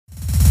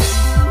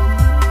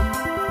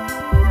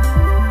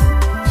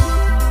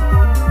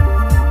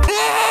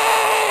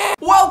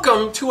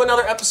Welcome to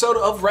another episode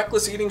of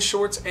Wreckless Eating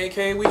Shorts,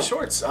 aka We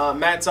Shorts.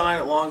 Matt Zine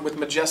along with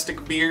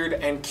Majestic Beard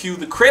and Q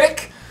the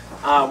Critic.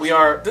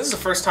 This is the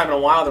first time in a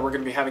while that we're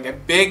going to be having a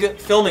big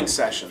filming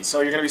session.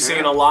 So you're going to be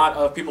seeing a lot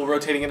of people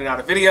rotating in and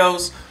out of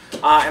videos.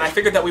 And I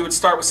figured that we would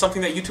start with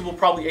something that YouTube will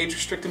probably age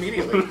restrict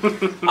immediately.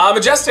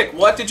 Majestic,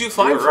 what did you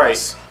find for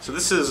us? So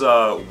this is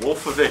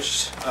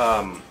Wolfovich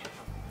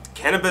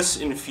Cannabis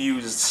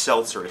Infused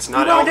Seltzer. It's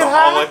not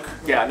alcoholic.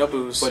 Yeah, no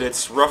booze. But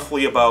it's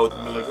roughly about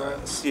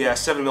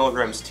 7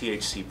 milligrams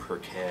THC per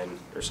can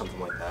or something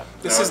like that.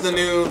 This is the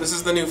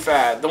new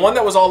fad. The one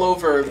that was all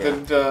over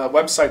the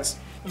websites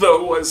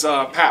though was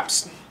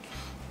Pabst.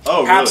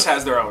 Oh, Pabst really?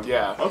 has their own,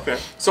 yeah. Okay.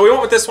 So we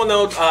went with this one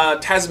though,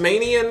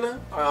 Tasmanian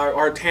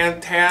or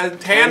Tanzanian.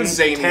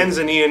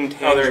 Tanzanian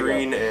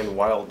tangerine and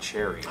wild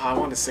cherry. I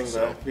want to sing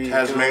the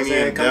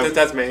Tasmanian. Come to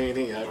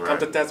Tasmania, come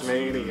to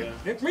Tasmania.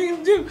 It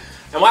means you.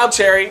 And wild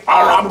cherry.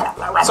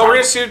 So we're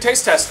gonna do a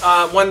taste test.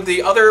 When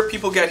the other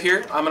people get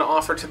here, I'm gonna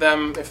offer to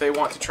them if they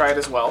want to try it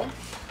as well.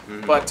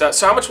 But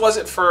so how much was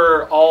it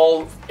for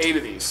all 8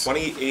 of these?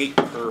 28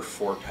 per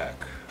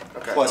 4-pack.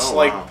 Okay. Plus,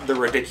 the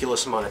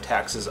ridiculous amount of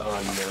taxes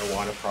on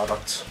marijuana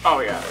products. Oh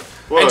yeah.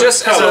 Well, and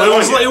just as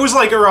it was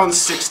like around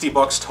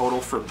 $60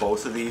 total for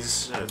both of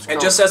these.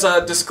 And just as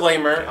a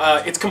disclaimer,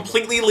 it's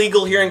completely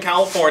legal here in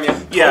California.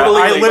 Yeah,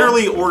 totally I legal.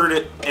 literally ordered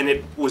it and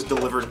it was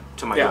delivered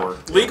to my door.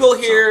 Legal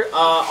here.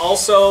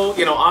 Also,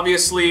 you know,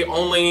 obviously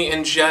only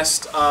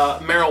ingest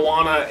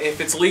marijuana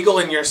if it's legal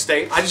in your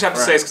state. I just have to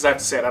say it because I have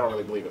to say it. I don't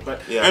really believe it,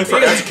 but yeah. And for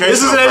educational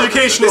this is an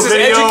educational This is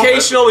video.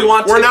 educational. We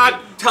want to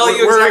tell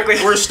you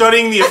exactly. We're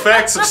studying the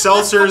effects of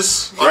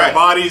seltzers on our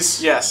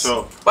bodies. Yes.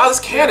 So, wow, this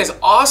can is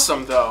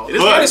awesome, though.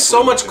 This But- can is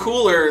so much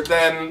cooler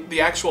than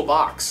the actual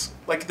box.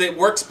 Like, it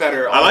works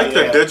better. I like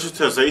the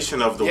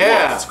digitization of the Yeah.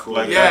 wall. That's cool.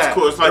 Like, Yeah. that's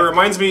cool. It's like It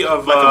reminds me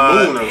of like a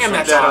moon or damn, something.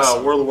 that's that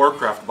awesome. World of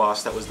Warcraft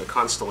boss that was the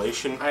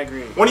Constellation. I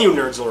agree. One of you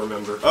nerds will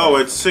remember. Oh,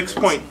 it's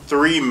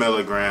 6.3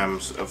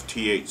 milligrams of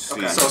THC.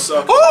 Okay.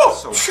 So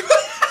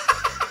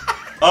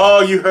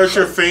Oh, you hurt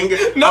your finger?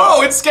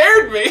 No, it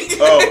scared me.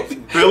 Oh,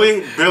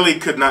 Billy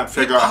could not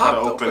figure out how to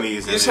open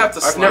these. You just have to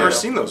I've slide never them.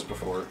 seen those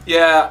before.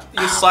 Yeah,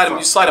 you slide them.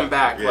 You slide them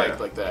back Yeah.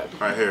 like that.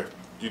 Right here.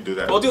 You do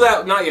that. We'll do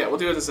that. Not yet. We'll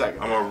do it in a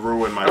second. I'm gonna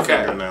ruin my Okay.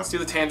 finger now. Let's do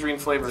the tangerine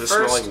flavor Does it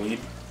first. smell like weed?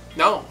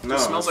 No, No, it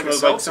smells like a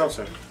smells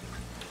seltzer.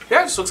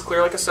 Yeah, it just looks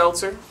clear like a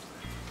seltzer.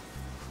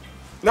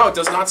 No, it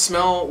does not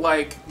smell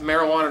like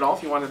marijuana at all.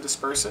 If you want to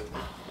disperse it,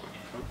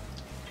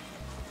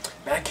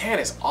 that can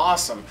is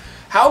awesome.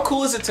 How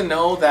cool is it to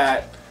know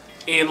that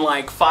in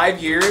like 5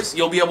 years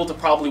you'll be able to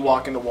probably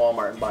walk into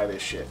Walmart and buy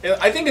this shit?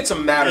 I think it's a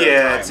matter of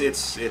time.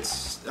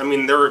 it's. I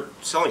mean, they're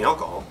selling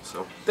alcohol,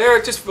 so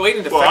They're just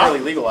waiting to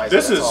federally legalize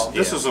This it.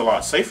 This is a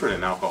lot safer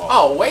than alcohol.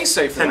 Oh, way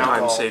safer than 10 times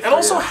alcohol. safer, And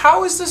also, yeah.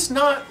 how is this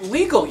not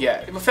legal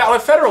yet on a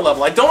federal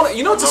level? I don't.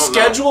 You know, it's a don't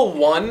know. Schedule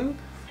 1.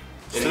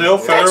 Still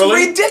That's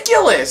federally?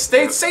 ridiculous.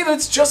 They say that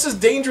it's just as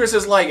dangerous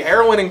as like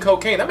heroin and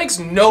cocaine. That makes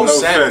no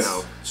sense.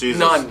 No. Jesus.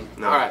 None.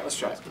 No. All right, let's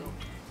try it.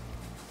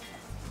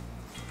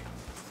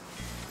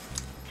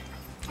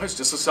 Oh, it's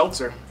just a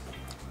seltzer.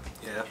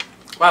 yeah.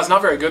 Wow, it's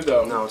not very good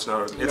though. No, it's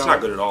not. It's No. not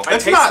good at all. I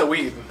It's taste not- the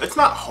weed. It's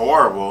not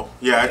horrible.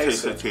 Yeah, I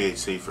Taste taste the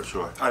THC for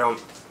sure. I don't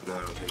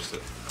taste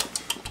it.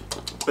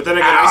 But then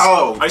again,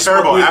 Ow, I smoke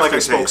terrible weed like I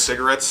aftertaste. smoke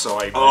cigarettes, so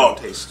I Oh, don't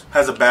taste.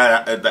 has a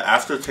bad the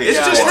aftertaste. It is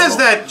just horrible. has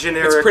that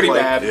generic. It's pretty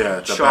like, bad. Yeah,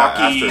 the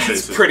chalky, aftertaste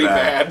it's is pretty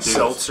bad. bad.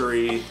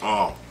 seltzery.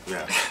 Oh,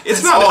 yeah.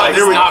 It's Oh, not. it's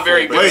not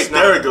very good. Wait, It's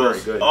there not it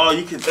goes. very good. Oh,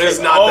 you can. It's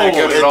not that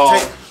good at all.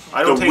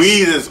 I don't The taste-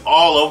 weed is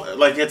all over,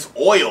 like it's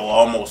oil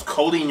almost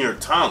coating your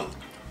tongue.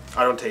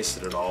 I don't taste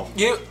it at all.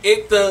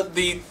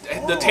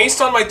 The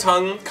taste on my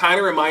tongue kind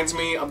of reminds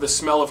me of the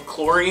smell of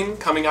chlorine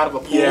coming out of a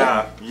pool.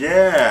 Yeah,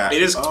 Yeah,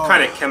 it is Oh.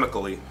 kind of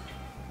chemically.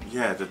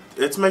 Yeah,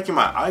 it's making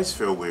my eyes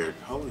feel weird.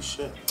 Holy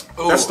shit.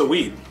 Ooh. That's the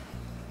weed.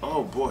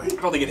 Oh boy. I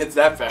don't think it hits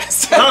that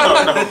fast. No,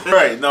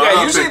 right? No, I Yeah,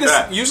 don't usually think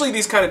that. usually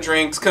these kind of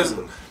drinks, because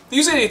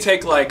usually they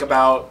take like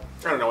about,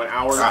 I don't know, an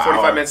hour,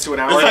 45 minutes to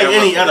an hour. It's like Yeah.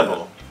 any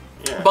edible.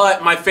 Yeah.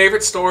 But my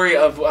favorite story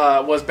of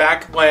was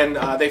back when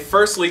they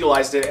first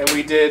legalized it, and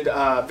we did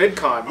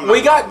VidCon.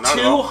 We got not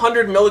at all.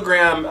 200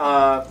 milligram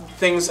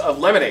things of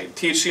lemonade,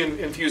 THC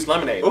infused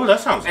lemonade. Oh, that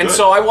sounds And good.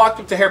 so I walked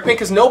up to Hairpink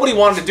because nobody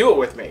wanted to do it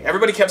with me.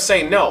 Everybody kept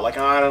saying no, like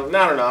I don't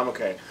know, I'm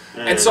okay.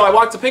 And so I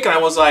walked to Pink and I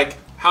was like,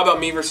 "How about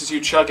me versus you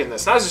chugging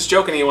this?" And I was just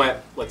joking. He went,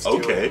 "Let's do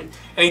it."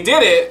 And he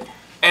did it.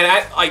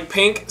 And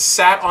Pink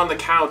sat on the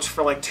couch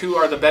for like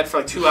the bed for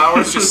like 2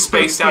 hours, just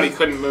spaced out. He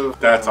couldn't move.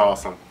 That's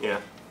awesome. Yeah,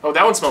 Oh,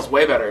 that one smells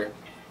way better.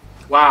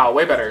 Wow,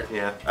 way better.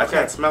 yeah. I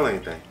can't smell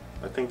anything.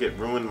 I think it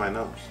ruined my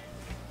nose.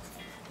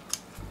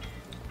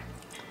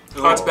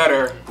 Oh, it's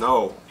better.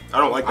 No, I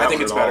don't like that. I think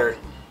one it's at all.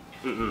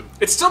 better.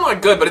 It's still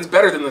not good, but it's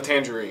better than the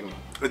tangerine.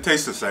 It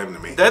tastes the same to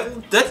me.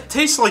 That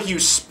tastes like you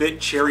spit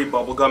cherry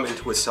bubblegum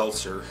into a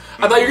seltzer.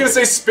 I thought you were gonna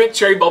say spit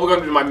cherry bubblegum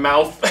into my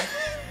mouth.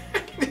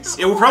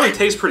 It would probably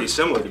taste pretty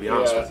similar, to be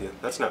honest Yeah. with you.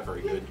 That's not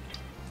very good.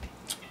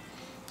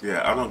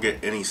 Yeah, I don't get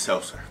any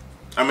seltzer.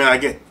 I mean, I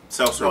get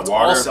seltzer No, it's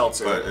water, all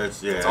seltzer. but it's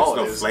That's it's all it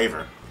no is.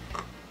 flavor.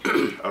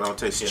 I don't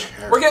taste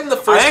cherry. We're getting the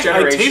first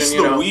generation. I taste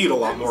you know. the weed a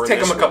lot more. Take in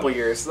them this a couple one.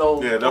 years.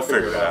 They'll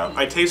figure it out.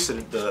 I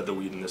tasted the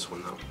weed in this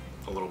one though,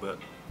 a little bit.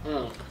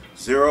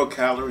 0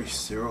 calories,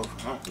 zero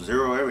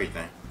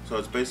everything. So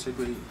it's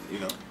basically,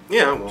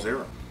 Yeah, well,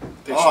 0.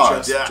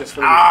 Just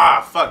for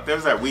Fuck!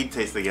 There's that weed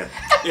taste again.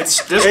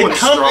 it's this one's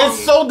strong.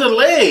 It's so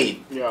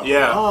delayed.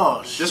 Yeah.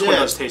 Oh shit. This one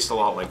does taste a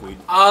lot like weed.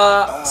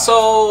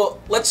 So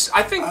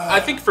I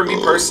think for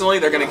me personally,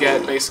 they're gonna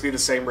get basically the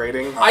same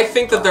rating. I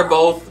think that they're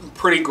both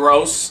pretty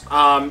gross.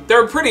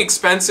 They're pretty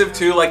expensive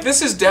too. Like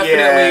this is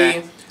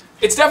definitely.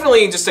 It's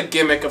definitely just a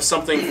gimmick of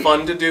something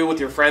fun to do with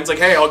your friends. Like,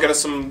 hey, I'll get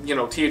us some,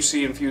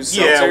 THC infused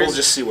seltzers. Yeah, we'll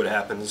just see what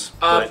happens.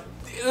 But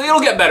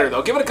it'll get better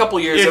though. Give it a couple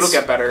years, it'll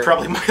get better.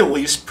 Probably my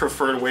least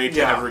preferred way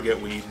to ever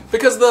get weed.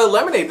 Because the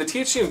lemonade, the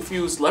THC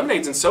infused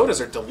lemonades and sodas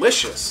are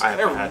delicious.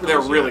 They're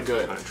really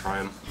good. I'm gonna try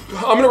them.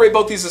 I'm gonna rate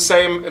both these the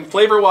same, and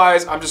flavor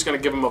wise, I'm just gonna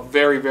give them a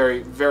very,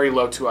 very, very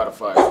low 2 out of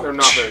 5. They're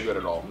not very good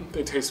at all.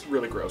 They taste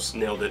really gross.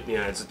 Nailed it.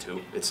 Yeah, it's a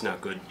 2. It's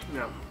not good.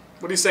 Yeah.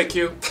 What do you say,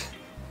 Q?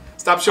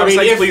 Stop showing us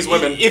how you please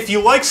women. If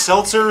you like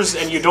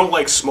seltzers and you don't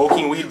like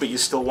smoking weed, but you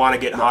still want to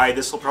get high,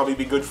 this will probably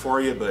be good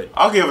for you. But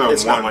I'll give it a 1.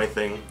 It's not my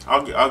thing.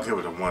 I'll give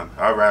it a 1.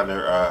 I'd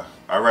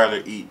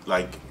rather eat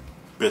like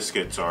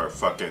biscuits or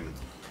fucking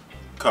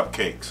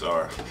cupcakes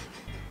or.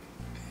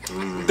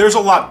 There's a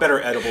lot better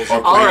edibles.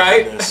 Or all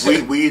right.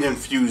 Weed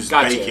infused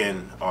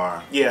bacon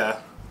or. Yeah.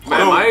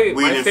 My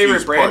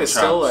favorite brand pork is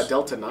still chops.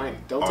 Delta 9.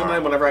 Delta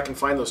 9, whenever I can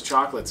find those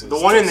chocolates. The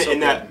one in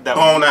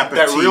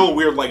that real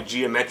weird like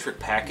geometric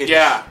package.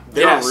 Yeah.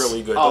 They're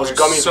really good. Those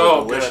gummies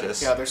are delicious.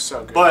 Good. Yeah, they're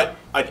so good. But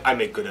I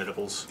make good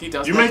edibles. He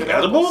does. You make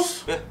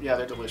edibles? Yeah,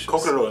 they're delicious.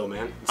 Coconut oil,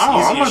 man. It's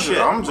I'm easy as shit.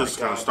 I'm just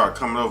gonna start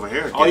coming over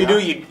here. All you do,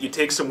 you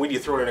take some weed, you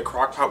throw it in a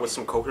crock pot with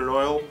some coconut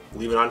oil,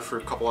 leave it on for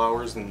a couple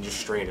hours, and just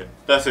strain it.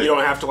 That's it. You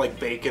don't have to like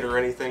bake it or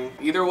anything.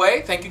 Either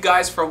way, thank you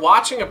guys for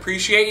watching.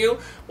 Appreciate you.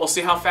 We'll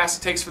see how fast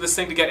it takes for this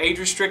thing to get age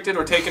restricted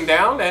or taken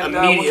down, and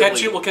we'll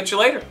catch you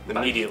later.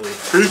 Immediately.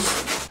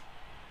 Peace.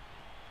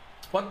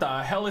 What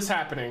the hell is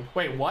happening?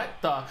 Wait, what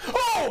the?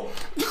 Oh!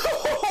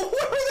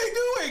 What are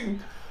they doing?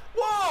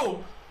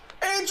 Whoa!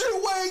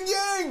 Andrew Wang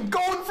Yang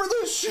going for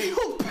the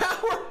shield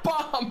power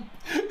bomb.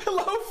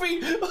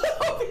 Lofi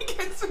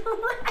gets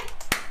wrecked.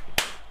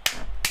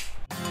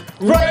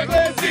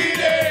 Wreckless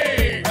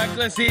Eating!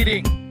 Wreckless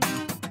Eating.